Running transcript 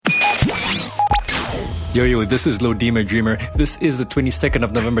Yo, this is Lodima Dreamer. This is the 22nd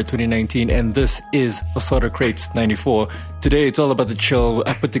of November 2019, and this is Assorted Crates 94. Today, it's all about the chill.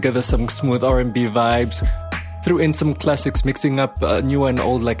 I've put together some smooth R&B vibes, threw in some classics, mixing up new and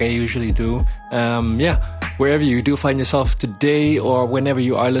old like I usually do. Wherever you do find yourself today or whenever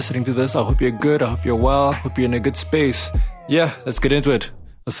you are listening to this, I hope you're good, I hope you're well, I hope you're in a good space. Yeah, let's get into it.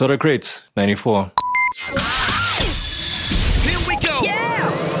 Assorted Crates 94.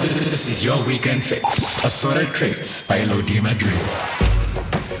 This is your weekend fix. Assorted Crates by Lodima Dreamer.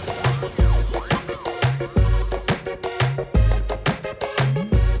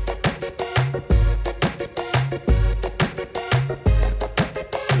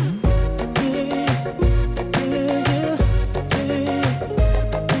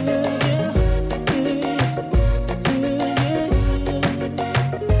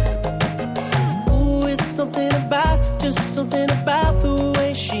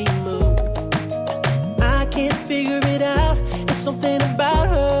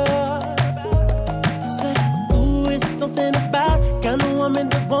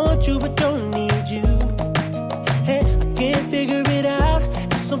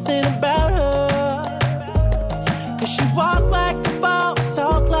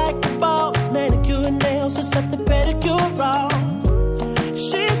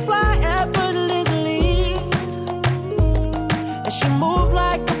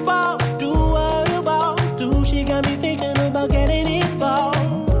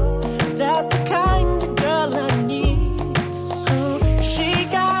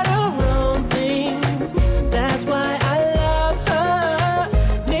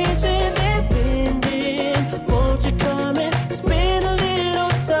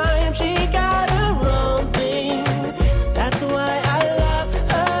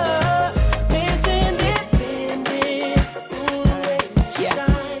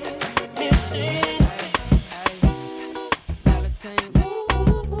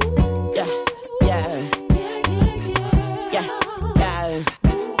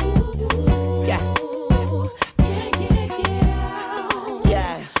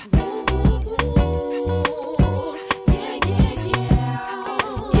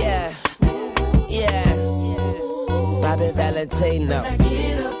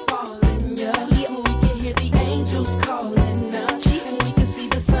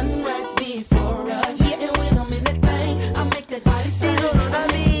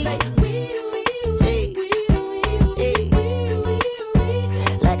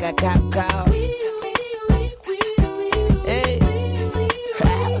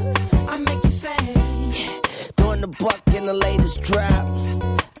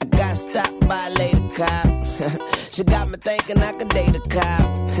 She got me thinking I could date a cop.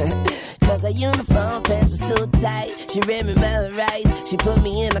 Cause her uniform pants were so tight. She read me my rights. She put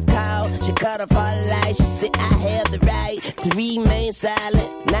me in a call. She cut off all the lights. She said I have the right to remain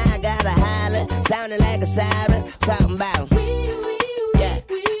silent. Now I gotta holler, sounding like a siren. Talking about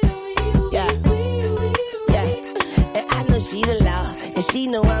and I know she the law, and she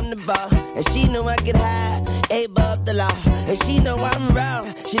know I'm the ball, and she know I get high, above the law, and she know I'm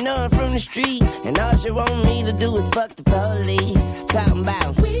wrong. She know I'm from the street, and all she want me to do is fuck the police. Talking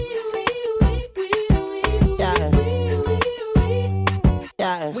about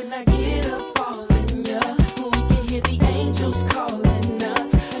when I get up all in ya, when we can hear the angels calling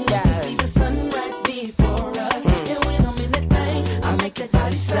us, when we can see the sunrise before us, and when I'm in that thing, I make that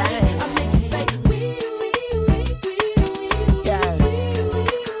body say, I make it say,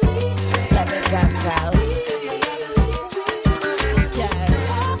 like a cop.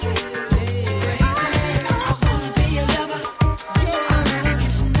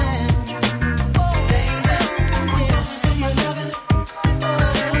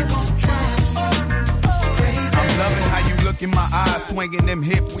 In my eyes, swinging them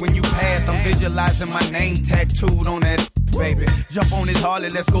hips when you pass. I'm visualizing my name tattooed on that, baby. Jump on this Harley,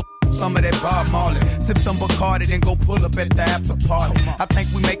 let's go some of that Bob Marley. Sip some Bacardi, then go pull up at the after party. I think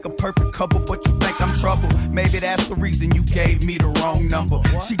we make a perfect couple, but you think I'm trouble. Maybe that's the reason you gave me the wrong number.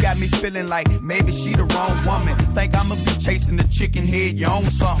 She got me feeling like maybe she the wrong woman. Think I'ma be chasing the chicken head, you own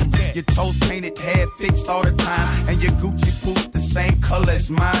something. Your toes painted, hair fixed all the time, and your Gucci boots the same color as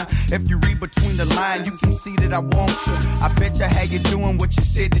mine. If you read between the lines, you can see that I want you. I bet you how you doing what you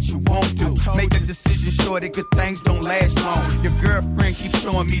said that you won't do. Make a decision sure that good things don't last long. Your girlfriend keeps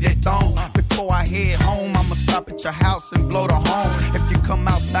showing me that thong. Before I head home, I'ma stop at your house and blow the horn. If you come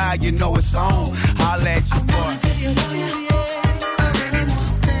outside, you know it's on. Holla at you, boy.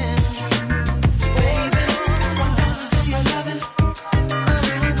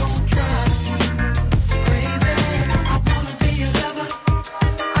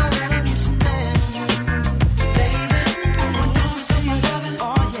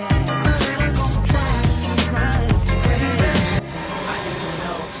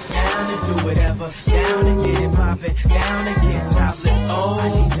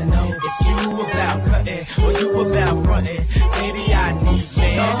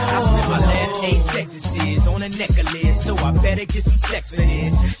 to get some sex for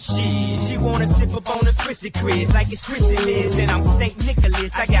this. She wanna sip up on a Chrissy Chris like it's Christmas, and I'm St.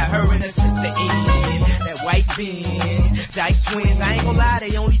 Nicholas. I got her and her sister in that white Benz, dyke twins. I ain't gonna lie,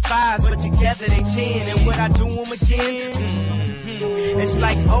 they only 5s, but together they 10. And would I do them again? It's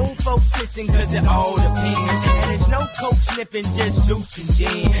like old folks kissing, cause it all depends. And it's no coach nipping, just juice and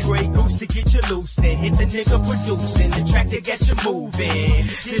gin. Grey Goose to get you loose, then hit the nigga producing. The track to get you moving,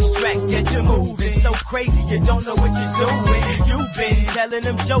 this track get you moving. So crazy you don't know what you're doing. You've been telling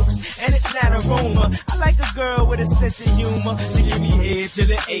them jokes, and it's not a rumor. I like a girl with a sense of humor. She give me head to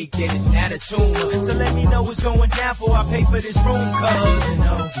the ache, and it's not a tumor. So let me know what's going down before I pay for this room, cause you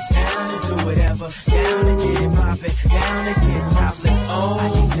know, down to do whatever, down to get it poppin', down to get topless. Oh, I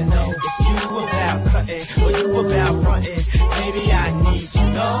need to know if you about cutting or you about frontin'. Maybe I need to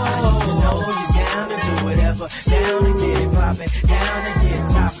know. I need to know you down to do whatever, down to get it poppin', down to get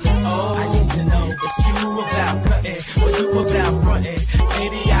topless. Oh, I need to know if you about cutting or you about frontin'.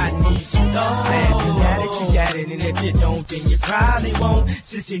 Maybe I need to know. And now that you got it, and if you don't, then you probably won't.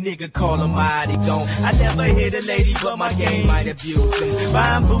 Sissy nigga call him mighty gone. I never hit a lady, but my game might abuse them.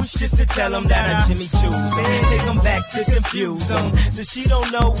 Buying boots just to tell them that I'm Jimmy Choo. Then take them back to confuse them. So she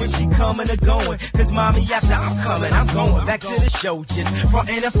don't know when she coming or going. Cause mommy, after I'm coming, I'm going back to the show. Just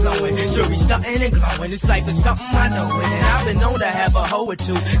frontin' and flowing, jewelry stuntin' and glowing. It's like it's something I know. And I've been known to have a hoe or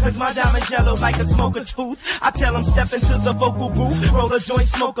two. Cause my diamond's yellow like a smoker tooth. I tell them step into the vocal booth, roll a joint,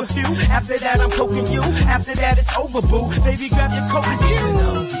 smoke a few. After that I'm poking you, after that it's over, boo. Baby, grab your coat and you know.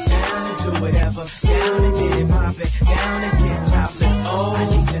 Down to do whatever, down to get it poppin', down to get topless. Oh, I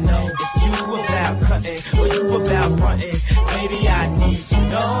need to know if you about cutting or you about frontin'. Baby, I need to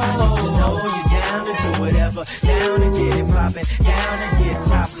know. I need to know you down to do whatever, down to get it poppin', down to get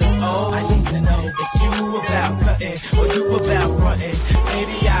topless. Oh, I need to know if you about cutting or you about frontin'.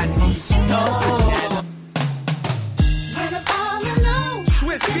 Baby, I need to know. When I'm all alone,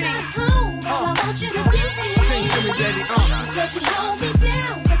 Swiss sitting beat. at home, all I want you to do is Sing to me, baby. You said you'd hold me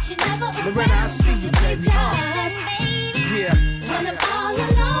down, but you never Loretta, I see you, baby. Yeah. When I'm all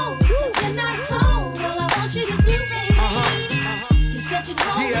alone, 'cause you're not home, all I want you to do is You said you'd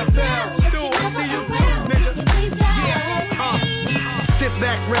hold Yeah, me fam, down, but Stu, you I never see you too, around. nigga. You please just Sit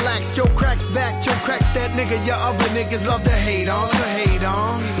back, relax, your cracks back, your cracks that nigga your other niggas love to hate on, so hate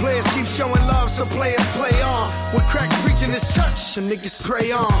on. Players keep showing love, so players play on. When cracks preaching this church, and niggas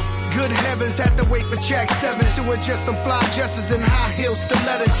pray on. Good heavens, had to wait for track 7 to adjust them fly dresses and high heels,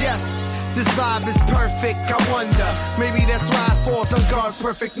 stilettos, yes. This vibe is perfect, I wonder. Maybe that's why it falls on God's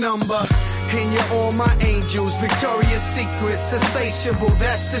perfect number. And you're all my angels, Victoria's Secrets, insatiable,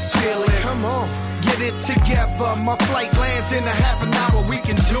 that's the feeling. Come on, get it together. My flight lands in a half an hour, we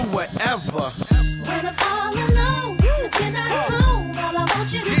can do whatever. When I'm all alone, 'cause you're not home, all I want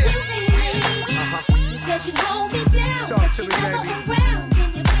you to do is You said you'd hold me down, Talk but to you me, never baby. around. Can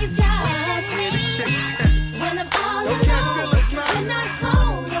you please just Yeah, this shit's When I'm all Don't catch alone, feelings, 'cause man. you're not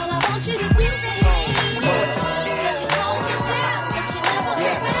home, all I want you to do is You said you'd hold me down, but you never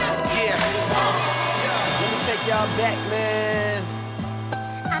around. Let me take y'all back, man.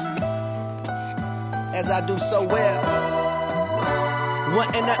 As I do so well.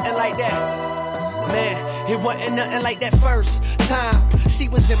 Wasn't nothing like that. Man, it wasn't nothing like that first time. She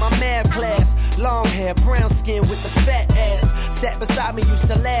was in my math class. Long hair, brown skin with the fat ass. Sat beside me, used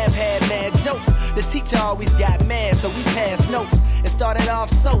to laugh, had mad jokes. The teacher always got mad, so we passed notes. It started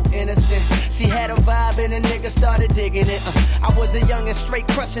off so innocent. She had a vibe and a nigga started digging it. I was a young and straight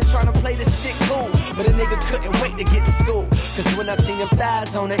crushing, trying to play this shit cool. But a nigga couldn't wait to get to school. Cause when I seen them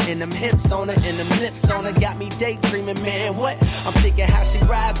thighs on her, and them hips on her, and them lips on her, got me daydreaming, man, what? I'm thinking how she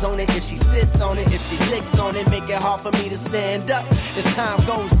rides on it, if she sits on it, if she licks on it, make it hard for me to stand up. As time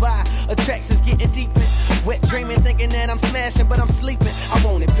goes by, attractions getting deeper. Wet dreaming, thinking that I'm smashing, but I'm sleeping. I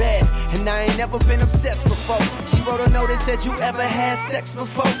want it bad, and I ain't never been obsessed before. She wrote a note that said, you ever had sex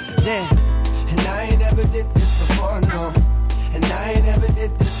before? Damn, and I ain't never did this before, no. And I ain't never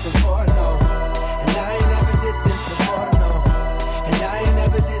did this before, no. And I ain't never did this before, no. And I ain't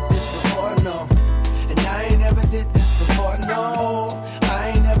never did this before, no. And I ain't never did this before, no. I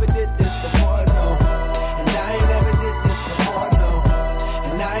ain't never did this before, no. And I ain't never did this before, no.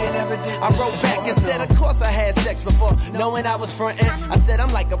 And I ain't never did this. I wrote back and said, of course I had sex before, knowing I was frontin'. I said I'm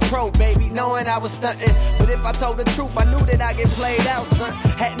like a pro, baby, knowing I was stuntin'. But if I told the truth, I knew that I get played out, son.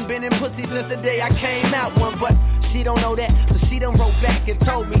 Hadn't been in pussy since the day I came out one, but she don't know that, so she done wrote back and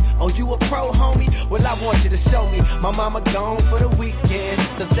told me, oh, you a pro, homie? Well, I want you to show me. My mama gone for the weekend,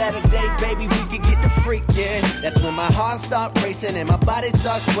 so Saturday, baby, we can get the freakin'. That's when my heart start racing and my body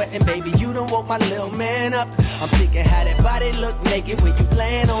start sweating. Baby, you done woke my little man up. I'm thinking how that body look naked when you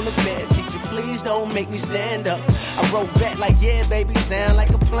laying on the bed. Teacher, please don't make me stand up. I wrote back like, yeah, baby, sound like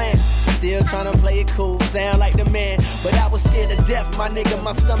a plan. Still trying to play it cool, sound like the man. But I was scared to death, my nigga,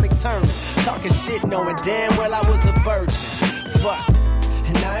 my stomach turned. Talking shit, knowing damn well I was a virgin. Fuck.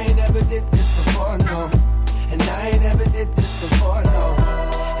 And I ain't never did this before, no. And I ain't never did this before, no.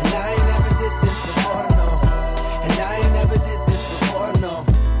 And I ain't never did this before, no. And I ain't never did this before, no.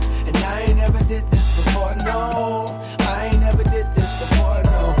 And I ain't never did this before, no. I ain't never did this before,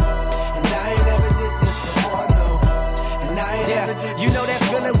 no. And I ain't never did this before, no. And I ain't never did this. You know that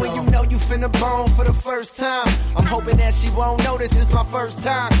feeling when you know you finna bone for the first time. I'm hoping that she won't notice it's my first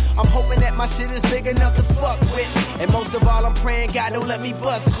time. I'm hoping that my shit is big enough to fuck with. And most of all, I'm praying God don't let me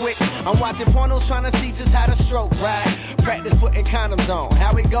bust quick. I'm watching pornos trying to see just how to stroke ride. Practice putting condoms on,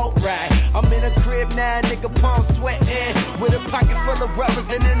 how it go right. I'm in a crib now, nigga, palm sweating. With a pocket full of rubbers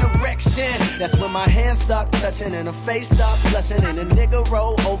and an erection. That's when my hands start touching and her face start blushing. And the nigga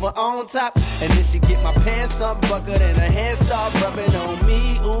roll over on top. And then she get my pants unbuckled and her hands start rubbing on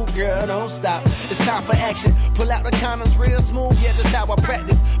me. Ooh, girl, don't stop. It's time for action. Pull out the condoms real smooth, yeah, just how I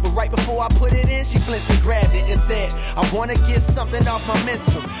practice. But right before I put it in, she flinched and grabbed it and said, I wanna get something off my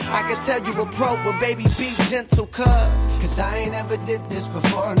mental. I can tell you a pro, but baby, be gentle, cause I ain't ever did this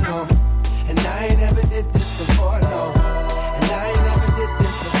before, no. And I ain't never did this before, no. And I ain't never did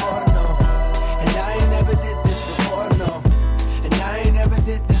this before, no. And I ain't never did this before, no. And I ain't never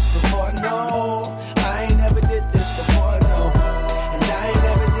did this before, no. I ain't never did this before, no. And I ain't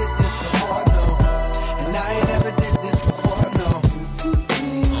never did this before, no. And I ain't never did this before, no.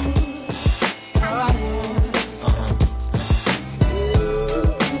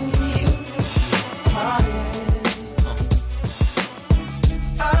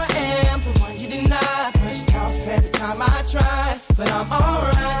 But I'm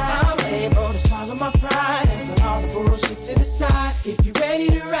alright, I'm able to swallow my pride and put all the bullshit to the side. If you ready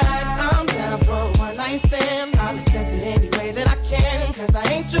to ride, I'm down for a one night stand. I'll accept it any way that I can, cause I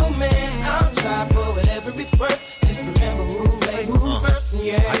ain't your man. I'll try for whatever it's worth. Just remember who made who first,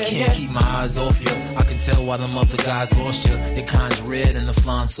 yeah. I can't keep my eyes off you. I can tell why them other guys lost you. The kind's red and the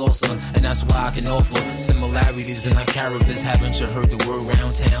flying saucer, and that's why I can offer similarities in our characters. Haven't you heard the word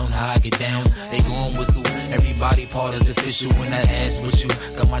round town? How I get down, they gon' whistle. Everybody part is official when that ass with you.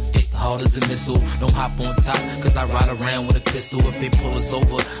 Got my dick hard as a missile. Don't hop on top, cause I ride around with a pistol. If they pull us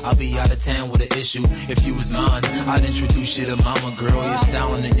over, I'll be out of town with an issue. If you was mine, I'd introduce you to mama. Girl, you're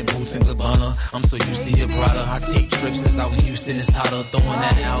styling in your boots and Gabbana. I'm so used to your Prada. I take trips cause out in Houston it's hotter. Throwing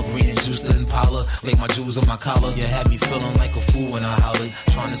that Al Green and juice to Impala. Lay my jewels on my collar. You had me feeling like a fool when I hollered.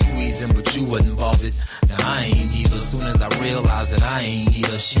 Trying to squeeze in but you wasn't bothered. Now I ain't either. Soon as I realized that I ain't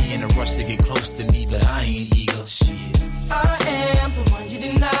either. She in a rush to get close to me, but I ain't eager. Shit. I am the one you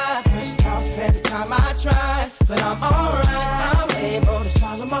deny. Pushed off every time I try. But I'm alright, I'm able to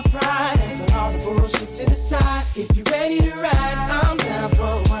swallow my pride and put all the bullshit to the side. If you ready to ride, I'm down for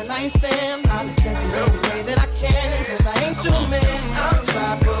a one night stand. I'll accept it every way that I can, cause I ain't your man. I'll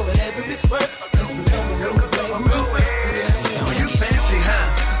try for whatever it's worth. Just remember who play who yeah. Oh, you fancy,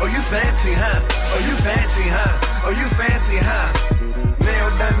 huh? Oh, you fancy, huh? Oh, you fancy, huh? Oh, you fancy, huh? Nail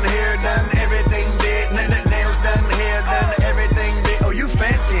done, hair done, everything did. Nails done, hair done, everything did. Oh, you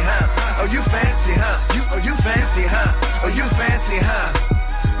fancy, huh? Oh, you fancy, huh? Oh, you fancy, huh? Oh, you fancy, huh?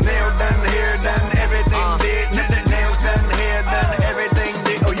 Nail done, hair done, everything did. Nails done, hair done, everything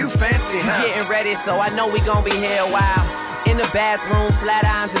did. Oh, you fancy, huh? You getting ready, so I know we gon' be here a while. In the bathroom, flat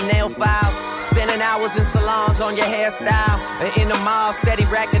irons and nail files. Spending hours in salons on your hairstyle. And in the mall, steady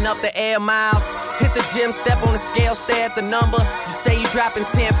racking up the air miles. Hit the gym, step on the scale, stare at the number. You say you dropping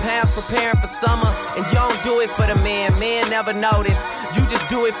 10 pounds, preparing for summer. And you don't do it for the men, men never notice. You just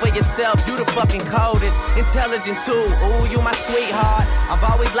do it for yourself, you the fucking coldest. Intelligent too, ooh, you my sweetheart. I've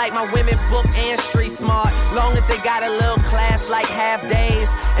always liked my women book and street smart. Long as they got a little class like half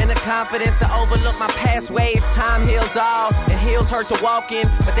days. And the confidence to overlook my past ways. Time heals all. And heels hurt to walk in,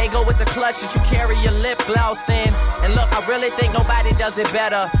 but they go with the clutch that you carry your lip gloss in. And look, I really think nobody does it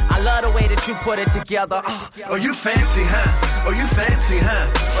better. I love the way that you put it together. Oh, you fancy, huh? Oh, you fancy, huh?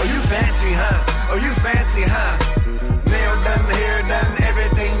 Oh, you fancy, huh? Oh, you fancy, huh? Nail done, hair done,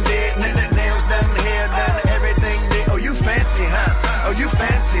 everything did. Nails done, hair done, everything did. Oh, you fancy, huh? Oh, you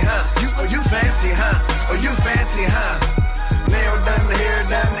fancy, huh? Oh, you fancy, huh? Oh, you fancy, huh? Nail done, hair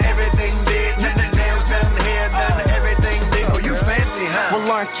done, everything did. Nails done, hair done, everything did. Oh, you fancy, huh? Well,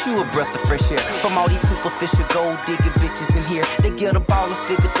 learn you a breath of fresh air from all these superficial gold digging bitches in here. They get a ball and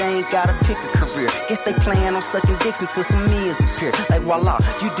figure they ain't gotta pick a career. Guess they plan on sucking dicks until some millions appear. Like voila,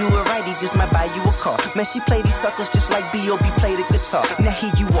 you do it right, he just might buy you a car. Man, she play these suckers just like B.O.B. play the guitar. Now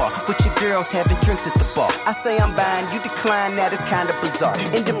here you are, with your girls having drinks at the bar. I say I'm buying, you decline, that is kinda bizarre.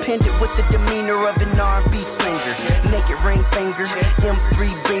 Independent with the demeanor of an R&B singer. Naked ring finger,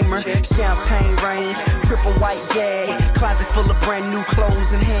 M3 Beamer, champagne range, triple white Jag, closet full of brand new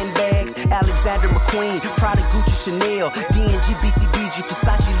clothes and handbags. Alexander McQueen, Prada, Gucci, Chanel, D&G, BCBG,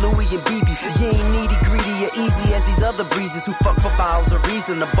 Versace, Louis, and BB. You ain't needy, greedy, or easy as these other breezes who fuck for bottles of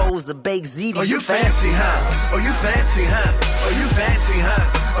reason. The bowls of baked ziti. Oh, you fancy, huh? Oh, you fancy, huh? Oh, you fancy,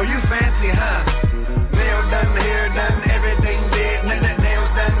 huh? Oh, you fancy, huh? Nail done, hair done, everything did. Nails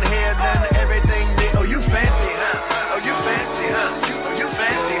done, hair done, everything did. Oh, you fancy, huh? Oh, you fancy, huh? Oh, you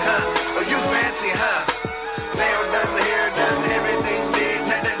fancy, huh? Oh, you fancy, huh? Nail done, hair done, everything did.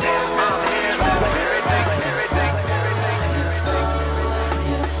 Nails done, hair done, everything, everything,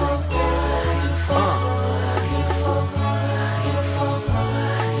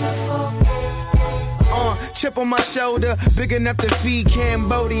 Chip on my shoulder, big enough to feed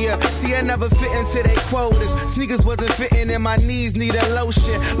Cambodia. See, I never fit into their quotas. Sneakers wasn't fitting and my knees needed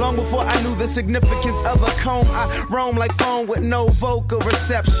lotion. Long before I knew the significance of a comb, I roam like phone with no vocal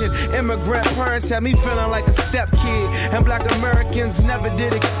reception. Immigrant parents had me feeling like a step kid, and black Americans never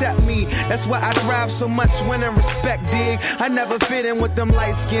did accept me. That's why I thrive so much when in respect, dig. I never fit in with them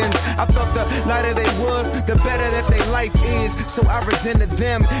light skins. I felt the lighter they was, the better that their life is. So I resented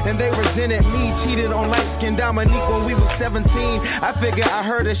them and they resented me. Cheated on light skin Dominique when we was 17. I figured I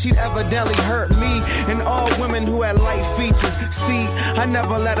heard her, she'd evidently hurt me. And all women who had light features. See, I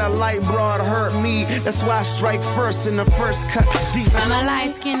never let a light broad hurt me. That's why I strike first and the first cut's deep. From a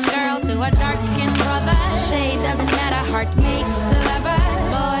light-skinned girl to a dark-skinned brother, shade doesn't matter, heart makes the lover.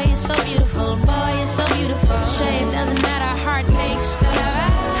 Boy, you're so beautiful, boy, you're so beautiful. Shade doesn't matter, heart makes the lover.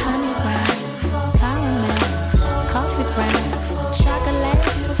 Honey brown, caramel, coffee brown, chocolate,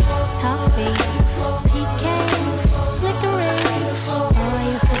 toffee,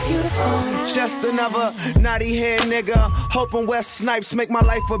 just another naughty head nigga, hoping West Snipes make my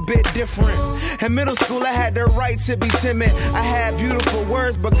life a bit different. In middle school I had the right to be timid. I had beautiful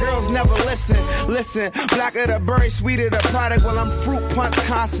words but girls never listen. Listen, blacker the berry, sweeter the product. While I'm fruit punch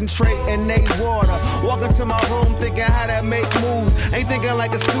concentrate and they water. Walk into my room thinking how to make moves. Ain't thinking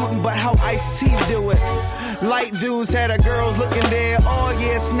like a student but how Ice-T do it. Light dudes had the girls looking there. Oh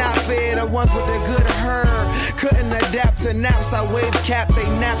yeah, it's not fair. The ones with the good hair couldn't adapt to naps. I wave cap, they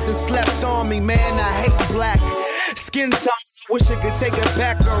napped and slept on me. Man, I hate black skin tone. Wish I could take it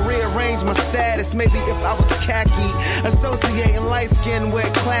back or rearrange my status. Maybe if I was khaki, associating light skin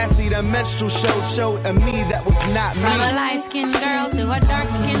with classy. The menstrual showed a me that was not me. From a light-skinned girl to a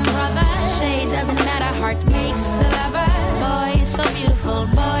dark-skinned brother, shade doesn't matter, heart makes the lover. Boy, you're so beautiful,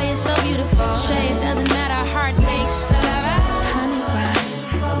 boy, you're so beautiful. Shade doesn't matter, heart makes the lover. Honey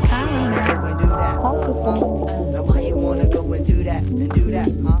brown, caramel, do that. Now why you wanna go and do that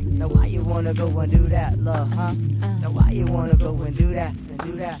huh? Now why you wanna go and do that, love, huh? Now why you wanna go and do that and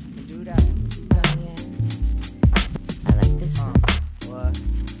do that and do that? Oh yeah, I like this one. What?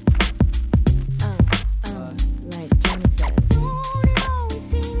 Like Johnny said. Don't always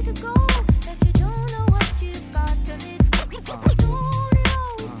seem to go that you don't know what you've got till it's gone. Don't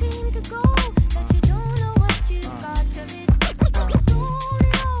always seem to go that you don't know what you've got till it's gone.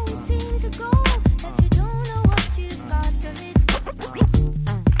 Don't always seem to go that you don't know what you've got till it's gone.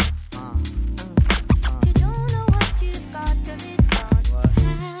 You don't know what you've got till it's gone.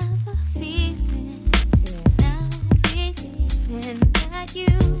 Have a feeling now, believing that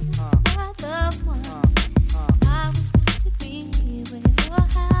you are the one I was meant to be with. Oh,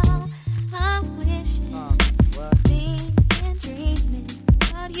 how I'm wishing, being and dreaming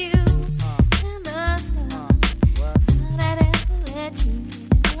about you and the love that ever let you in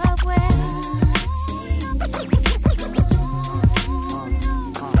your way.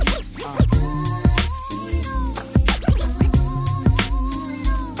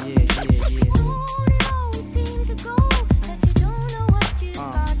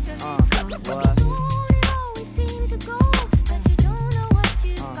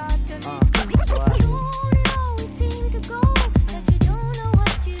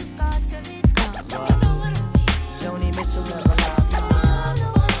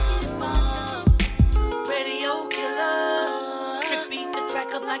 Radio killer, trick beat the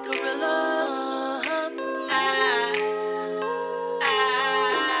track up like gorillas.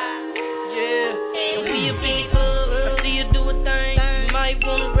 Yeah, and we up in the club. I see you do a thing. You might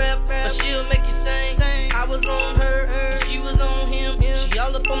wanna rap, but she'll make you sing. I was on her, and she was on him. She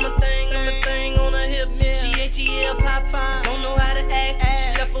all up on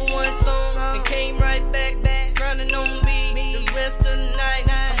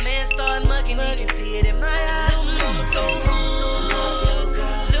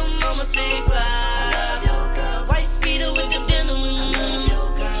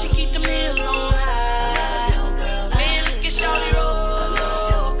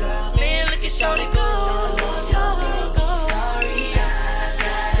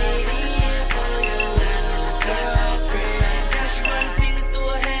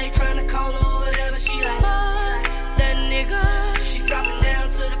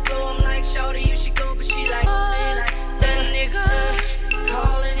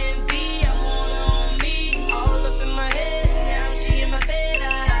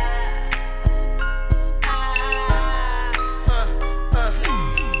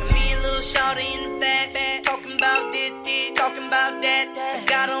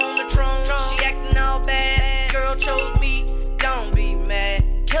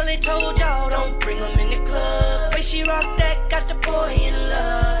told y'all don't bring them in the club. Way she rock that got the boy in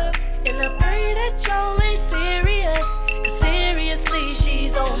love. And I pray that y'all ain't serious, cause seriously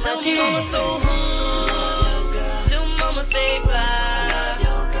she's on my dick. Little mama so hood, little mama stay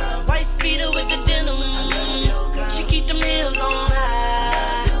fly. White feeder with the denim, she keep them heels on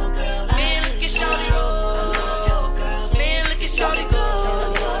high. Man, look at shawty roll. Man, look at shawty go.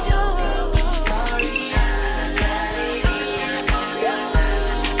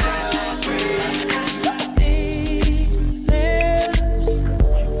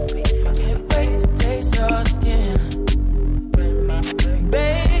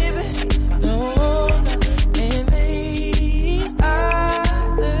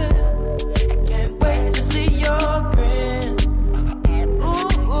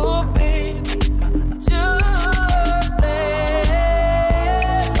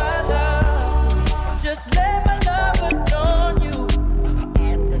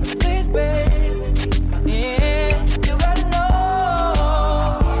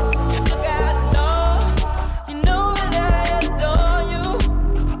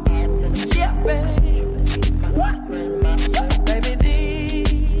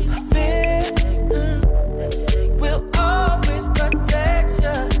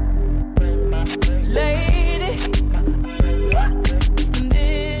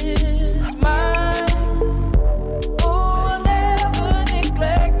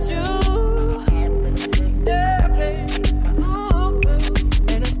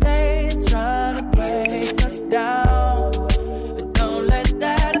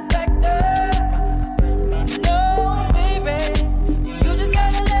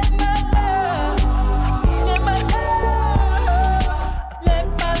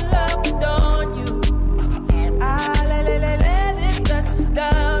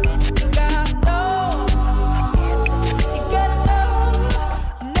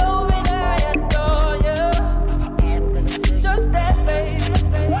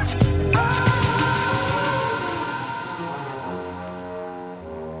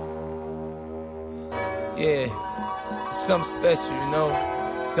 Something special, you know,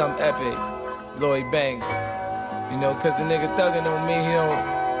 something epic, Lloyd Banks, you know, cause the nigga thuggin' on me, he don't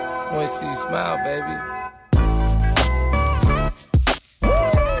wanna see you smile, baby.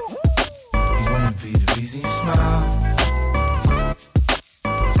 You wanna be the reason you smile.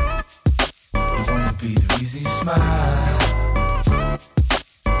 You wanna be the reason you smile.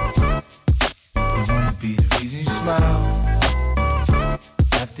 You wanna be the reason you smile.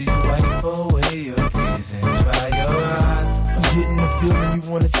 After you wipe away your tears and dry your eyes, I'm getting the feeling you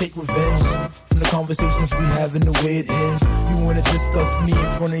wanna take revenge from the conversations we have and the way it ends. You wanna discuss me in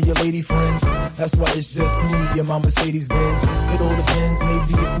front of your lady friends. That's why it's just me and my Mercedes Benz. It all depends,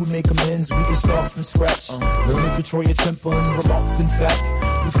 maybe if we make amends, we can start from scratch. Learn to control your temper and remarks. In fact,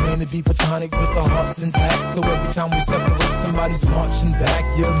 we claim to be platonic with the hearts intact. So every time we separate, somebody's marching back.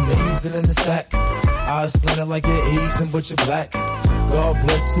 You're amazing in the sack. Eyes slanted like you're Asian, but you're black. God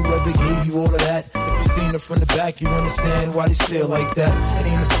bless whoever gave you all of that. If you seen it from the back, you understand why they stare like that. It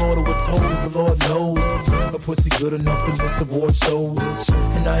ain't a photo with toes, the Lord knows. A pussy good enough to miss award shows.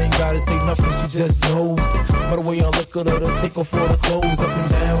 And I ain't gotta say nothing, she just knows. By the way I look at her, to take off all the clothes up and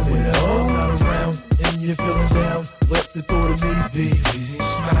down. When I'm not around and you're feeling down, let the thought of me be easy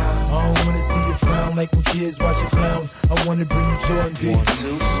smile. I don't wanna see you frown like when kids watch you clown. I wanna bring you joy and be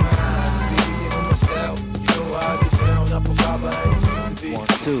easy smile. Baby, you know my style, you know how I get down. I provide by any means to be. 1,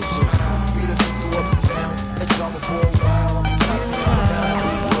 2. We done been through ups and downs. That drama for a while. I'm just happy I'm around.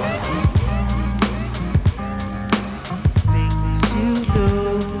 Things you do,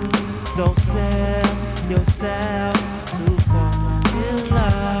 don't sell yourself to fall in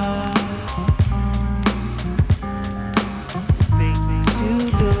love. Things you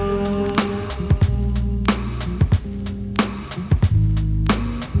do.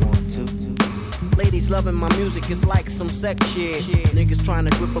 1, 2. Ladies loving my music, it's like some sex shit. Niggas trying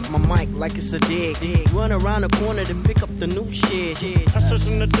to grip up my mic like it's a dig. Run around the corner to pick up the new shit. I search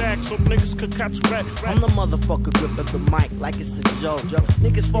in the deck so niggas could catch rat. I'm the motherfucker gripping the mic like it's a joke.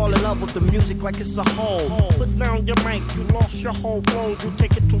 Niggas fall in love with the music like it's a hole. Put down your mic, you lost your whole flow. You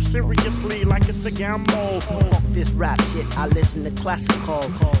take it too seriously like it's a gamble. Fuck this rap shit, I listen to classical.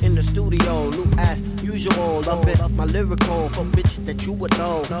 In the studio, new as usual. Love it, my lyrical for bitches that you would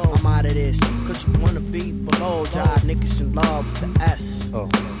know. I'm out of this, cause you wanna be below. Y'all niggas in love with the S.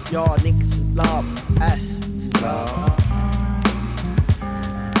 Y'all niggas in love with the S.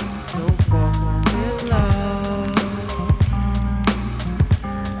 Don't fall in love.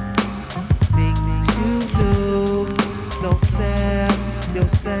 Things you do, don't sell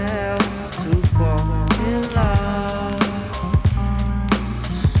yourself to fall in love.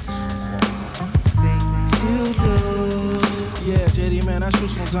 true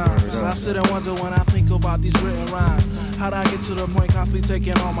sometimes. I sit and wonder when I think about these written rhymes. How'd I get to the point constantly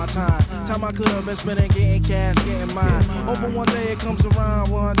taking all my time? Time I could have been spending getting cash, getting mine. Hoping one day it comes around,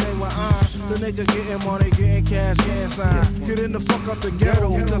 one day when I'm the nigga getting money, getting cash, getting signed. Getting the fuck out the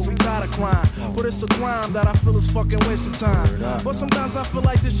ghetto because I'm tired of crime. But it's a crime that I feel is fucking waste of time. But sometimes I feel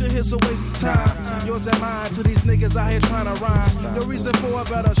like this shit here's a waste of time. Yours and mine to these niggas out here trying to rhyme. Your reason for it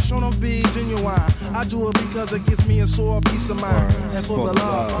better show them be genuine. I do it because it gives me a sore peace of mind. And for the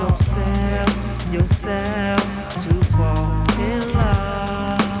love yourself to fall in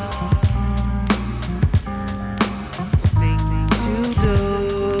love. Things you do.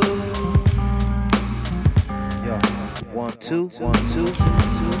 Yo, 1, 2, 1, 2.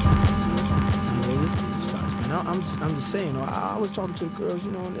 I'm just saying, I was talking to the girls,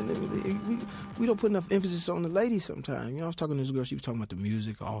 you know, and we don't put enough emphasis on the ladies sometimes. You know, I was talking to this girl, she was talking about the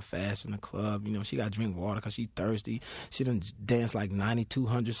music, all fast in the club. You know, she got to drink water because she thirsty. She done danced like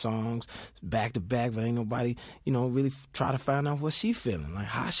 9,200 songs back to back, but ain't nobody, you know, really try to find out what she feeling, like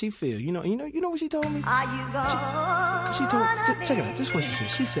how she feel. You know what she told me? Are you gonna she told, check it out, this is what she said.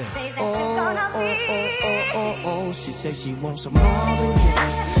 She said, oh. She said she wants some Marvin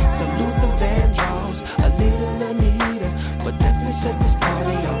Gaye, some Luther Vandross, a little Anita, but definitely set this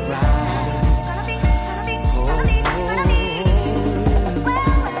party alright.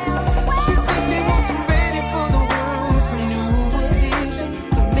 She said she wants some ready for the world, some new edition,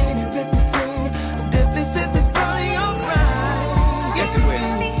 some many reputation, definitely set this party alright. Yes, it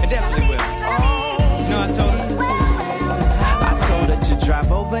will. It definitely will. You know, I told her to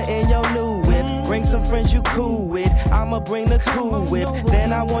drive over in your new whip. Bring some friends you cool with. I'ma bring the cool whip.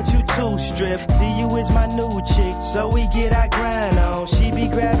 Then I want you to strip. See you is my new chick, so we get our grind on. She be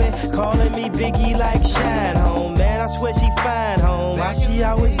grabbing, calling me Biggie like Shine Home. Man, I swear she fine home. Why she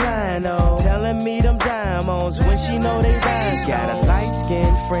always lying on? Telling me them diamonds when she know they rhyme. She got a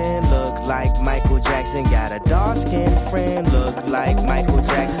light-skinned friend, look like Michael Jackson. Got a dark-skinned friend, look like Michael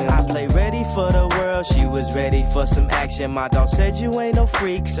Jackson. I play ready for the world, she was ready for some action. My dog said you ain't no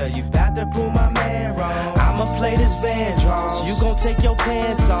freak, so you got to prove my man wrong. I'ma play this Vandross, you gon' take your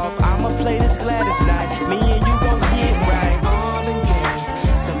pants off. I'ma play this Gladys Knight, me and you gon' get right. Marvin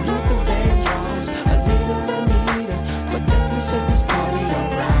Gaye, some Luther Vandross, a little Anita, but definitely set this party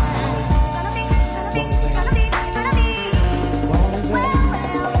alright.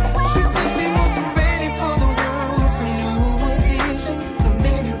 She said she wants some ready for the world, some new edition, some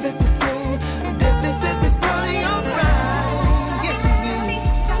many reputation, definitely set this party alright. Yes, it will.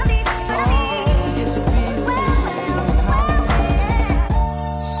 Oh, yes, it will.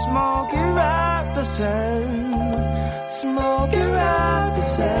 Smokey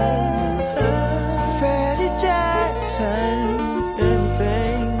Robinson, Freddie Jackson,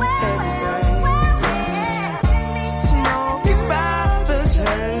 everything. Smokey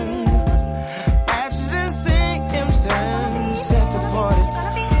Robinson, Ashes and Simpson, set the party,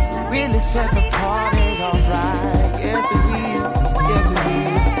 really set the party alright. Yes, it will, yes, it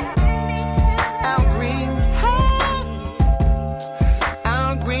will. Al Green,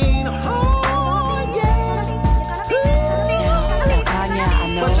 Al Green, oh yeah. Now, Kanye,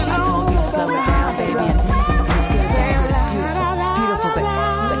 I know I told you to slow it down, baby, and it's good, it's all good, it's beautiful,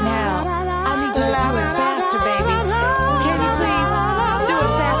 but now I need you to do it faster, baby. Can you please do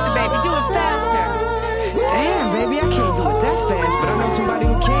it faster, baby? Do it faster. Damn, baby, I can't do it that fast, but I know somebody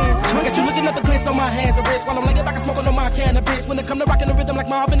who can. I got you looking at the glitz on my hands and wrists while I'm laying back and smoking on my cannabis. When it come to rocking the rhythm like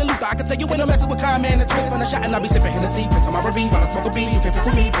Marvin and Luther, I can tell you when I'm messing with Kanye and the twist. When I shot and I be sipping Hennessy, piss on my R&B while I smoke a beat. You can't pick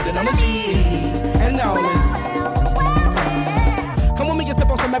with me, put it on the G. And now come with me and sip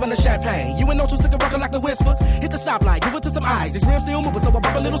on some Evelyn champagne. You ain't no two stick rockin' like the whispers. Hit the stoplight, give it to some eyes. These rims still moving, so I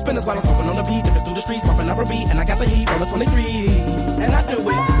pop a little spinners while I'm smoking on the beat. Dipping through the streets, popping up a beat, and I got the heat on the 23. And I do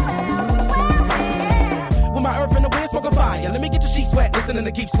it. With my earth in the wind, smoking fire. Let me get your sheets wet, listening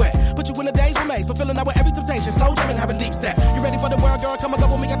to Keep Sweat. Put you in the days remains, fulfilling out with every temptation. Slow jamming, having deep set. You ready for the world, girl? Come and go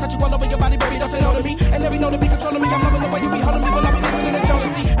with me. I touch you all over your body, baby. Don't say no to me. And every know to be controlling me. I'm loving the way you be holding me when I be listening to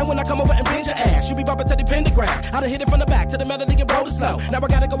jealousy. And when I come over and bend your ass, you be bumping to the pentagram. I done hit it from the back to the melody and roll it slow. Now I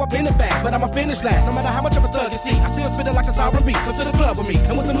gotta go up in it fast, but I'ma finish last. No matter how much of a thug you see, I still spitting like a sovereign beat. Come to the club with me.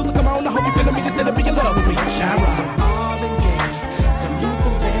 And when some Luther come on, I hope you feeling me instead of being in love with me. Shine right. Marvin Gaye, some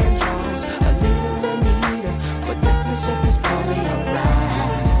Luther Vandross, a little Anita, but definitely set this party alright.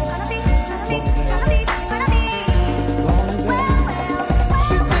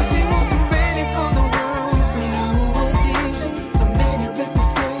 She said she wants some ready for the world, some new edition, some many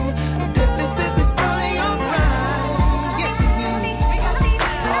reputation, definitely set this party alright. Yes, it will.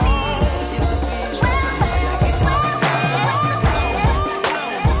 Try something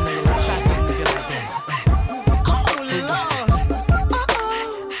if you like that.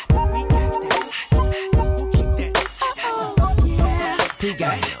 P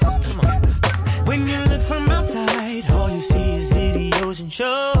game. Come on. When you look from outside, all you see is videos and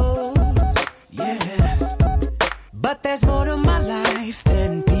shows. Yeah. But there's more to my life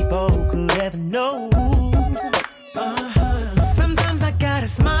than people could ever know. Sometimes I gotta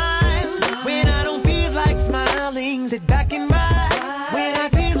smile when I don't feel like smiling. Sit back and ride when I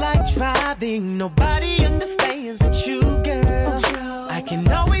feel like driving. Nobody understands but you, girl. I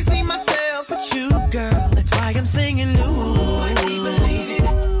can always be myself with you, girl. That's why I'm singing, ooh, I can't believe it.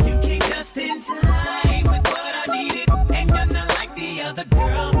 You came just in time with what I needed. And you're not like the other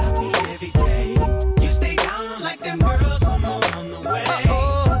girls I meet every day. You stay down like them girls, I'm on the way.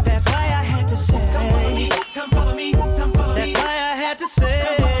 Oh, that's why I had to say, come follow me, come follow me, come follow me. That's why I had to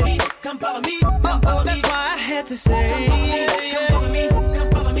say, come follow me, come follow me. Oh, that's why I had to say, come follow me, come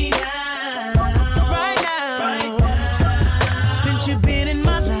follow me now. Right now. Since you've been in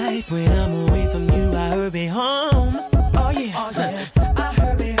my life, when I'm away from you, I hurry home. Oh yeah, I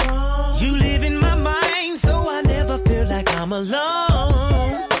hurry home. You live in my mind, so I never feel like I'm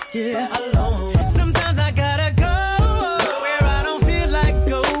alone. Yeah, alone. Sometimes I gotta go where I don't feel like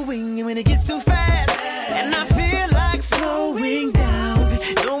going. When it gets too fast, and I feel like slowing down.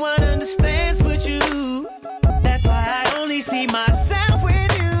 No one understands but you. That's why I only see myself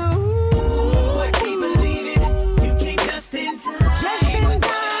with you. I can't believe it. You came just in time. Just in time.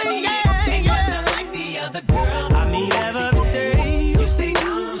 And you're not like the other girls I meet every day. You stay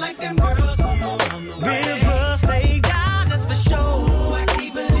down like them girls on the way. Real girls stay down, that's for sure. I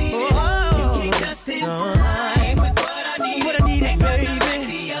can't believe it. You came just in time with what I needed. What I needed, baby. You're not like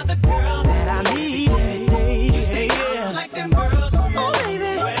the other girls that I needed. You stay down like them girls on the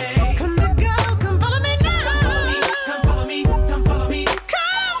way. Come to go, come follow me now. Come follow me, come follow me, come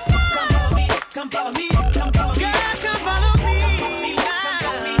follow me, come follow me, come follow me. Yeah, come follow me now.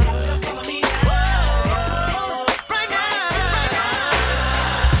 Come follow me now. Right now.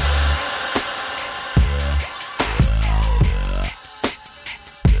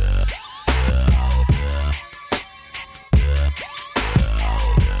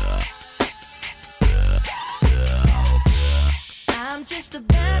 I'm just a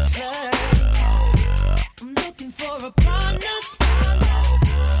bachelor. I'm looking for a partner,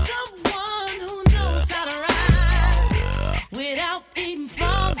 someone who knows how to ride without even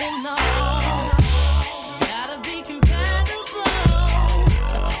falling off. Gotta be compatible,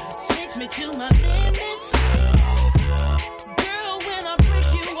 takes me to my limits. Girl, when I break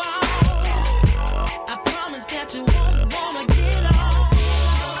you off, I promise that you won't wanna get off.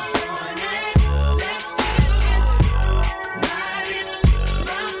 Let's do it. Ride it,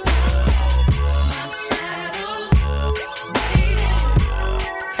 my saddle's waiting.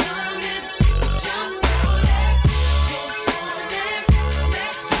 Come and jump on it, go on it.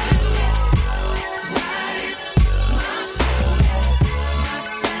 Let's do it. Ride it, my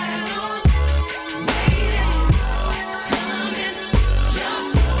saddle's waiting. Come and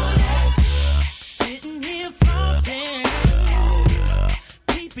jump on it. Sitting here frozen,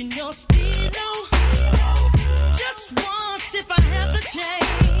 keeping your stilo. Just once, if I have the chance,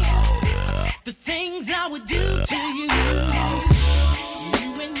 the things I would do to you. You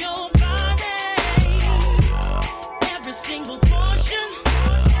and your body, every single portion,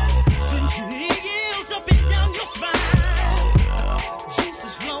 since your heels up and down your spine,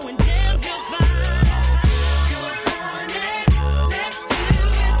 juices flowing down your spine. Go on it, let's do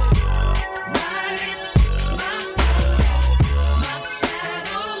it. Ride it, my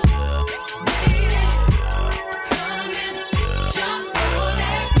saddle's waiting. Come and jump on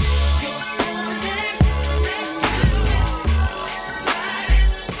it. Go on it, let's do it. Ride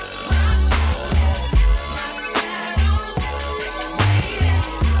it, my saddle's waiting.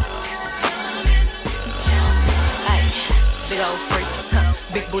 Come and jump. Ay, big old freak,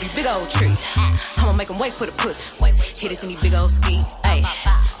 big booty, big old treat. I'ma make him wait for the pussy. Hit it in these big old ski. Ay,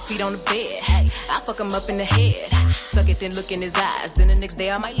 feet on the bed. I fuck him up in the head. Suck it, then look in his eyes. Then the next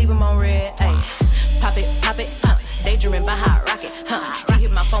day I might leave him on red. Ay, pop it, daydreaming by hot rocket. He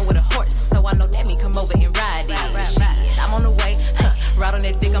hit my phone with a horse, so I know that mean come over and ride it. Shit, I'm on the way. Ride on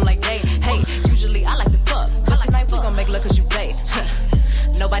that dick, I'm like, hey. Usually I like to fuck, but tonight we gon' make love 'cause you play.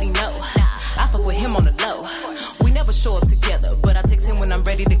 Nobody know. I fuck with him on the low. We never show up together, but I text him when I'm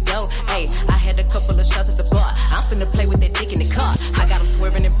ready to go. Hey, I had a couple of shots at the bar. I'm finna play with that dick in the car. I got him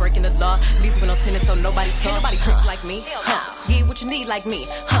swerving and breaking the law. Leaves with no tennis, so nobody saw. Ain't nobody trick like me, Get what you need like me,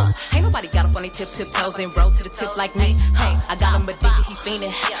 Ain't nobody got him on their tiptoes and roll to the tip like me, I got him addicted, he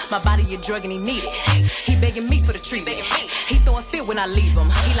fiending. My body a drug and he need it. He begging me for the treatment. He throwing fit when I leave him.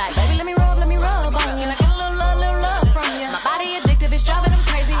 He like, baby, let me rub on you. Can I get a little love from you? My body addictive, it's driving him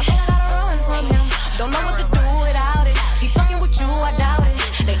crazy. I think I gotta run from him. Don't know what to do without it. He fucking with you, I doubt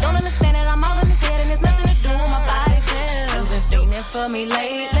for me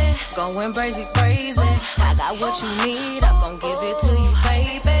lately. Going crazy, crazy. I got what you need, I'm gon' give it to you,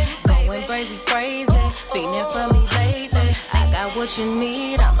 baby. Going crazy, crazy. Feeling for me lately. I got what you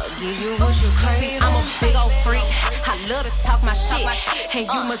need, I'ma give you what you crave. I'm a big old freak, I love to talk my shit. And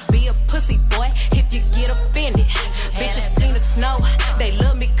you must be a pussy boy if you get offended. Bitches Tina Snow, they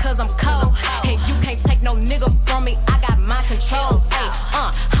love me cause I'm cold. And you can't take no nigga from me, I got my control.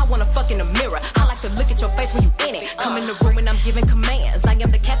 I wanna fuck in the mirror, I like to look at your face when you in it. Come in the room and I'm giving commands, I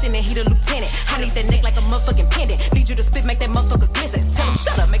am the captain and he the lieutenant. I need that neck like a motherfucking pendant. Need you to spit, make that motherfucker glisten. Tell him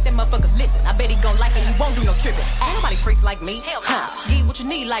shut up, make that motherfucker listen. I bet he gon' like it, he won't do no tripping. Ain't nobody freak like me, Get what you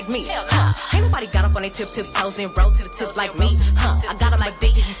need like me, Ain't nobody got up on their tip toes and roll to the tip like me, I got him like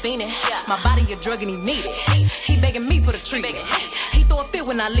big and he fiendin'. My body a drug and he need it. He begging me for the treatment. He throw a fit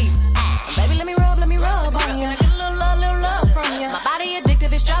when I leave. Baby, let me rub on you. Get a little love from you. My body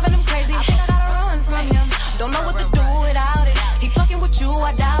addictive, it's driving him crazy. I think I gotta run from you. Don't know what to do without it. He fucking with you,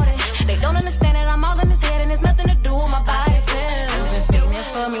 I doubt it. They don't understand it, I'm all in his head and there's nothing to do with my body. You've been feeling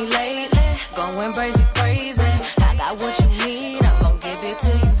for me lately, going crazy, crazy. I got what you need, I'm gon' give it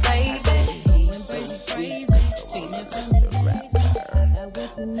to you, baby. Going crazy, crazy. Feeling for me lately.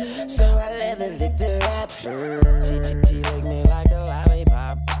 So I let her lick the rapper. She lick me like a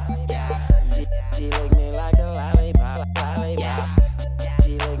lollipop. She lick me like a lollipop.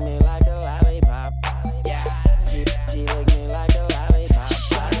 She lick me like a lollipop. She lick me like a lollipop.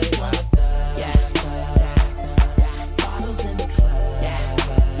 Bottles in the club.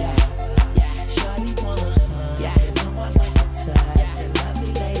 Shawty wanna hug. You know I like to touch. She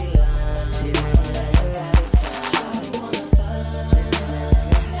lovely lady love. She lick me like a lollipop. Shawty wanna touch.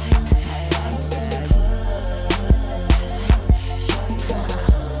 Bottles in the club. Shawty wanna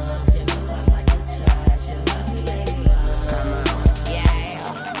hug. You know I like to touch. She lovely lady love. Come on,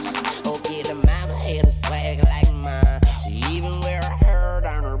 yeah. Okay, the mama had a swag like mine. She even wear a hurt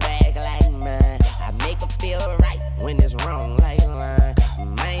on her back like mine. I make her feel right when it's wrong like mine.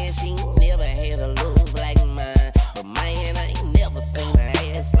 Man, she never had a look like mine. But man, I ain't never seen an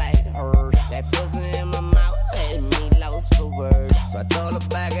ass like her. That pussy in my mouth had me lost for words. So I told her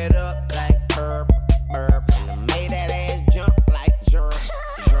back it up like burp, burp. And I made that ass jump like jerk,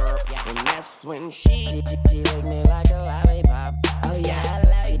 jerk. And that's when she licked me like a lollipop. Oh yeah, I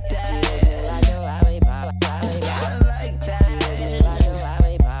like that. She licked me like a lollipop. Yeah, I like that. She licked me like a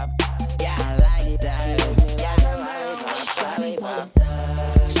lollipop. Yeah, I like that. She licked me like a lollipop. Lollipop.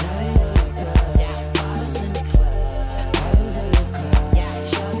 Shawty wanna go. Yeah, bottles in the club. Bottles in the club. Yeah,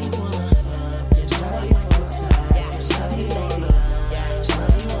 shawty wanna hug. Yeah, shawty wanna touch. Yeah, shawty wanna love. Yeah,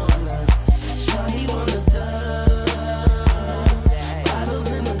 shawty wanna. Shawty wanna thug. Bottles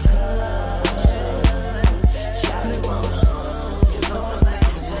in the club. Shawty wanna hug. You know I like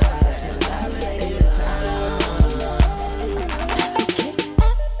to touch. You love lady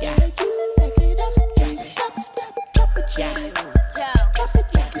yeah, you make it up. Yeah, stop, drop it, yeah. Drop it,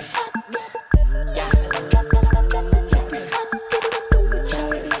 drop it, hot. Yeah, drop it, drop it, hot.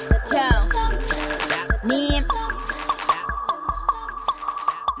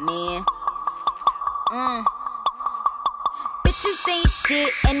 Bitches ain't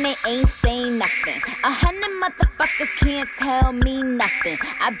shit and they ain't saying nothing. 100 motherfuckers can't tell me nothing.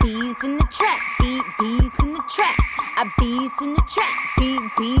 I bees in the trap, bees in the trap. I bees in the trap,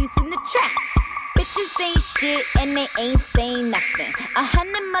 bees in the trap. Bitches ain't shit and they ain't saying nothing.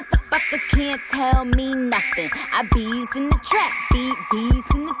 100 motherfuckers can't tell me nothing. I bees in the trap, bees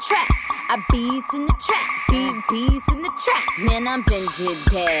in the trap. I bees in the trap, bees in the trap. Man, I'm been did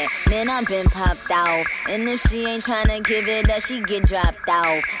dead. Man, I'm been popped off. And if she ain't tryna give it up, she get dropped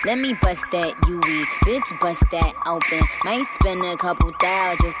off. Let me bust that UE, bitch, bust that open. Might spend a couple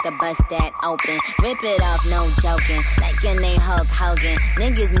thou just to bust that open. Rip it off, no joking. Like your name Hulk Hogan.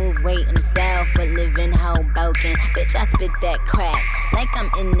 Niggas move weight in the south, but live in Hoboken. Bitch, I spit that crack like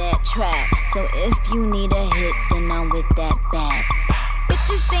I'm in that trap. So if you need a hit, then I'm with that bag.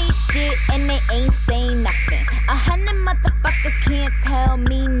 Bitches ain't shit and they ain't saying nothing. 100 motherfuckers can't tell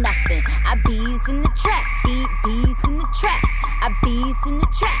me nothing. I bees in the trap, bees in the trap. I bees in the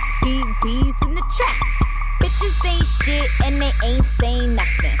trap, bees in the trap. Bitches ain't shit and they ain't saying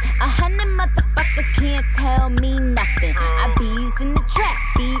nothing. 100 motherfuckers can't tell me nothing. I bees in the trap,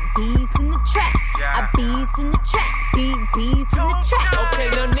 bees in the trap. I bees in the trap, bees in the trap. Okay,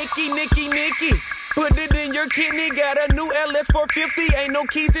 now Nikki, put it in your kidney. Got a new LS450 see, ain't no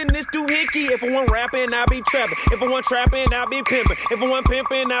keys in this doohickey. If I want rapping, I be trapping. If I want trapping, I be pimping. If I want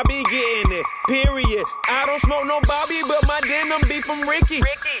pimping, I be getting it. Period. I don't smoke no Bobby, but my denim be from Ricky.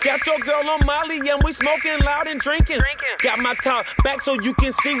 Got your girl on Molly, and we smoking loud and drinking. Got my top back so you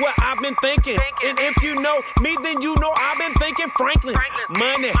can see what I've been thinking. And if you know me, then you know I've been thinking Franklin.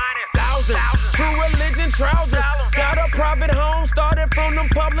 Money, thousands, true religion trousers. Got a private home, started from them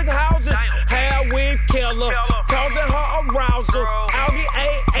public houses. Hair weave killer, causing her arousal. Audi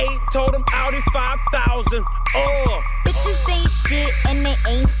A8, told him Audi 5000. Oh. Bitches ain't shit and they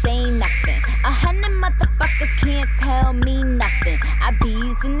ain't saying nothing. 100 motherfuckers can't tell me nothing. I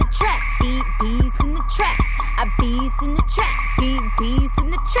bees in the trap, bees in the trap. I bees in the trap, bees in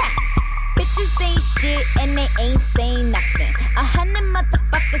the trap. Bitches ain't shit and they ain't saying nothing. 100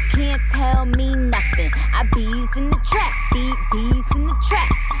 motherfuckers can't tell me nothing. I bees in the trap, bees in the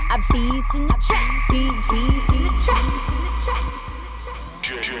trap. I bees in the trap, bees in the trap.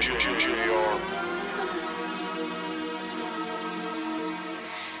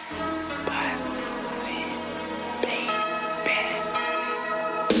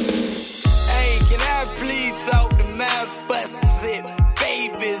 Hey, can I please talk to my busted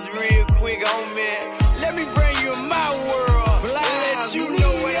babies real quick on me? Let me bring you in my world. Let you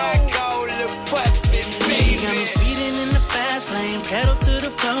know what I call the busted baby. She got me speeding in the fast lane, pedal to the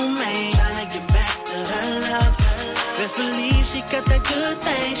floor, man. Tryna get back to her love. Best believe she got that good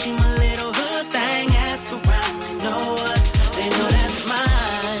thing. She my little hood thing. Ask around, they know us. They know that's mine.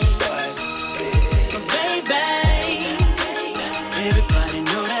 But baby, everybody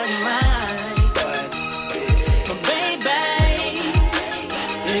know that's mine. But baby,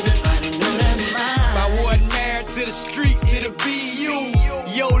 everybody know that's mine. If I wasn't married to the streets, it'll be you.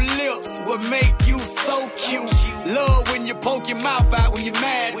 Your lips would make you so cute. Love when you poke your mouth out when you're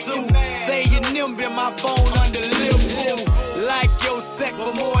mad too. Say your nimble in my phone under lip. Like your sex,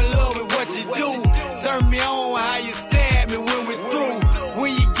 but more in love with what you do. Turn me on how you stab me when we're through.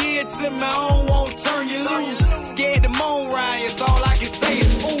 When you get to me, I don't want to turn you loose. Scared to moan, Ryan, so all I can say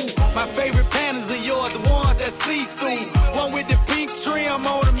is ooh. My favorite panties are yours, the ones that see through. One with the pink trim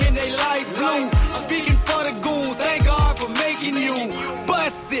on them and they light blue. I'm speaking for the goons, thank God for making you.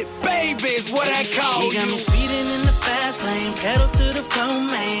 Bust it, baby, is what I call you. She got me speeding in the fast lane, pedal to the floor,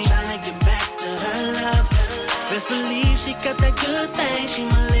 man. Tryna get back to her love. Best believe she got that good thing. She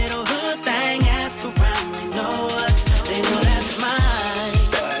my little hood thing. Ask around, they know us. They know that's mine.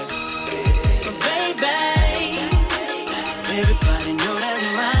 But baby, everybody know that's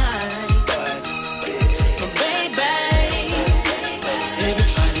mine. But baby,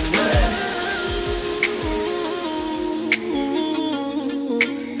 everybody know that's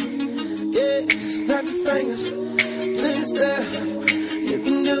yeah, snap your fingers, please there. You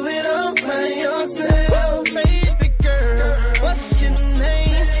can do it all by yourself, baby girl. What's your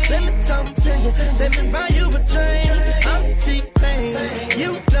name? Let me talk to you. Let me buy you a drink. I'm T-Pain. You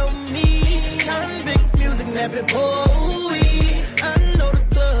know me. Convict music, never boy. I know the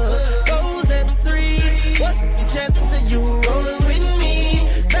club goes at 3. What's the chances of you rolling with me?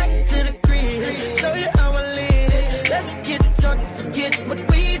 Back to the crib, show you how I live. Let's get drunk, forget what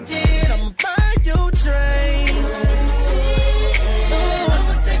we did. I'ma buy you a drink.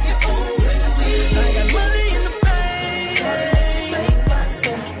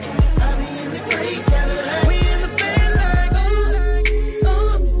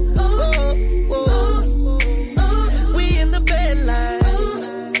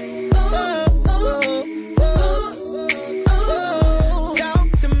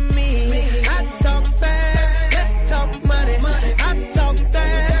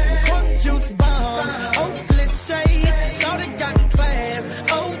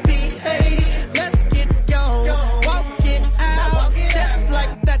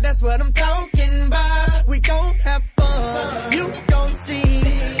 What I'm talking about, we gon' have fun. You gon' see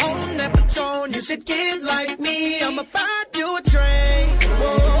on that Patron, you should get like me. I'ma buy you a drink.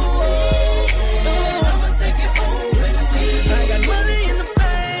 I'ma take it home with me. I got money in the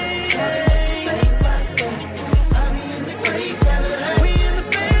bank. I be in the great Cadillac. We in the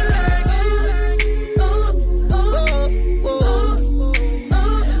bed like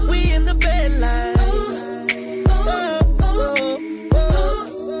we in the bed like.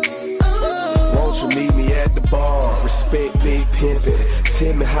 Won't you meet me at at the bar, respect big pimpin'.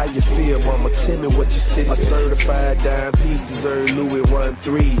 Tell me how you feel, mama, tell me what you see. A certified dime piece deserve Louis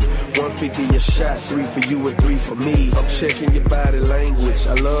 1-3. 150 a shot, 3 for you and 3 for me. I'm checking your body language,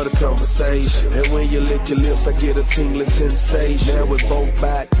 I love the conversation. And when you lick your lips, I get a tingling sensation. Now we're both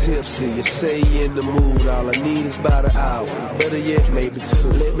back tipsy, you say you in the mood. All I need is about an hour, better yet, maybe 2.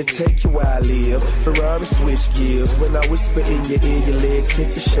 Let me take you where I live, Ferrari switch gears. When I whisper in your ear, your legs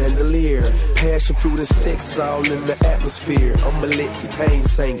hit the chandelier. Passion fruit and sex all in the atmosphere. I'ma let T-Pain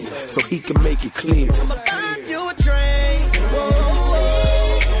sing it, so he can make it clear. I'ma buy you a train.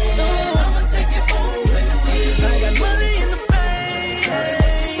 Whoa. I'ma take you home with me. I got money in the bank.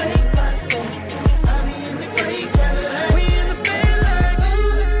 I be in the great Cadillac. We in the bed like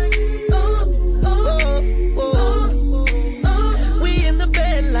we in the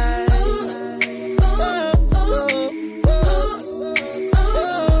bed like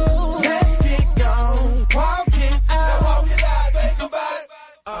let's get gone, walking out. Now walk it out, think about it.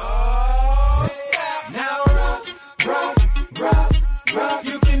 Oh, stop. Now rock.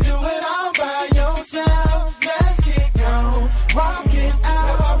 You can do it all by yourself. Let's get gone, walk it out.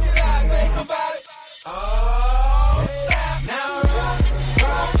 Now walk it out, think about it. Oh, stop. Now rock.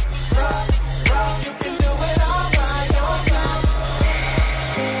 You can do it all by yourself.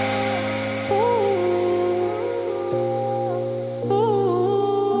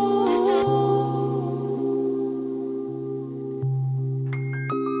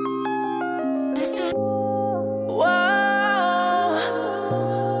 Whoa,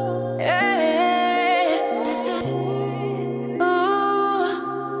 yeah. Ooh.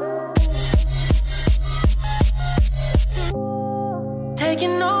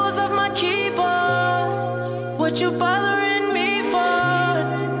 Taking notes off my keyboard. What you bothering me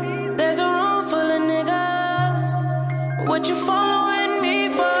for? There's a room full of niggas. What you following me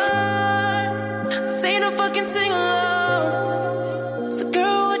for? This ain't no fucking sing-along. So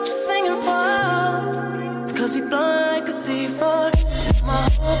girl, what you singing for? It's cause we blowing like a C4. My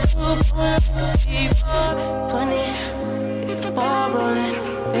whole crew blowing like a C4. 20, get the ball rolling.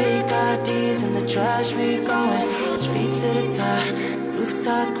 Big IDs in the trash, we going straight to the top.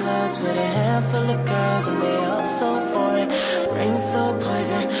 Rooftop clubs with a handful of girls and they all so foreign. Rain so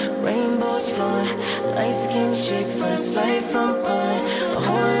poison, rainbows flowing. Light skinned chick, first flight from Poland. A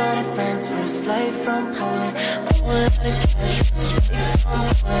whole lot of friends, first flight from Poland. A whole lot of cash, straight from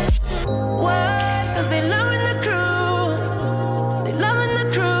Poland. Why? Cause they loving the crew. They loving the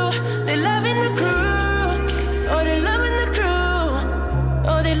crew. They loving the crew. Oh, they loving the crew.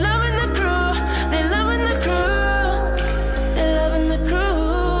 Oh, they loving the crew. They loving the crew. They loving the crew.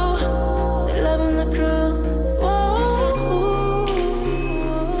 They loving the crew. Whoa.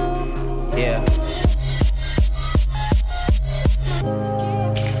 Yeah.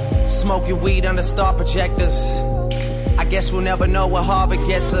 Smoking weed under star projectors. I guess we'll never know what Harvard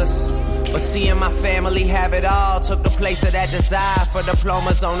gets us. But seeing my family have it all took the place of that desire for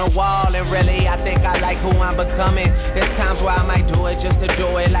diplomas on the wall. And really, I think I like who I'm becoming. There's times where I might do it just to do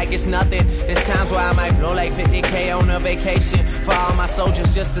it like it's nothing. There's times where I might blow like 50K on a vacation for all my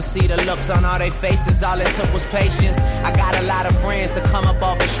soldiers just to see the looks on all their faces. All it took was patience. I got a lot of friends to come up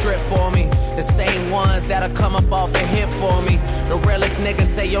off the strip for me. The same ones that'll come up off the hip for me. The realest niggas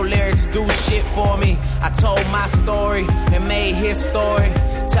say your lyrics do shit for me. I told my story and made his story.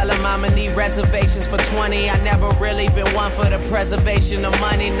 Tell him I'ma need reservations for 20. I never really been one for the preservation of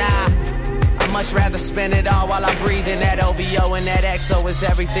money, nah. I much rather spend it all while I'm breathing. That OVO and that XO is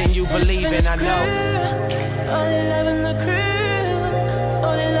everything you believe in, I know. Oh, they loving the crew.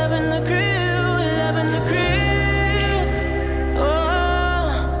 Oh, they loving the crew. They loving the crew.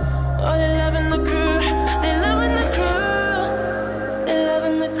 Oh, they loving the crew. They loving the crew. They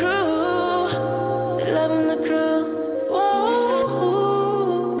loving the crew. They loving the crew.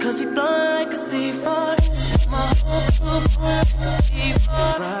 Whoa. Cause we blowing like a C4. My whole crew blowing like a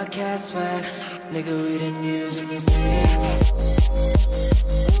C4. Broadcast swag. Nigga, we the news in the city.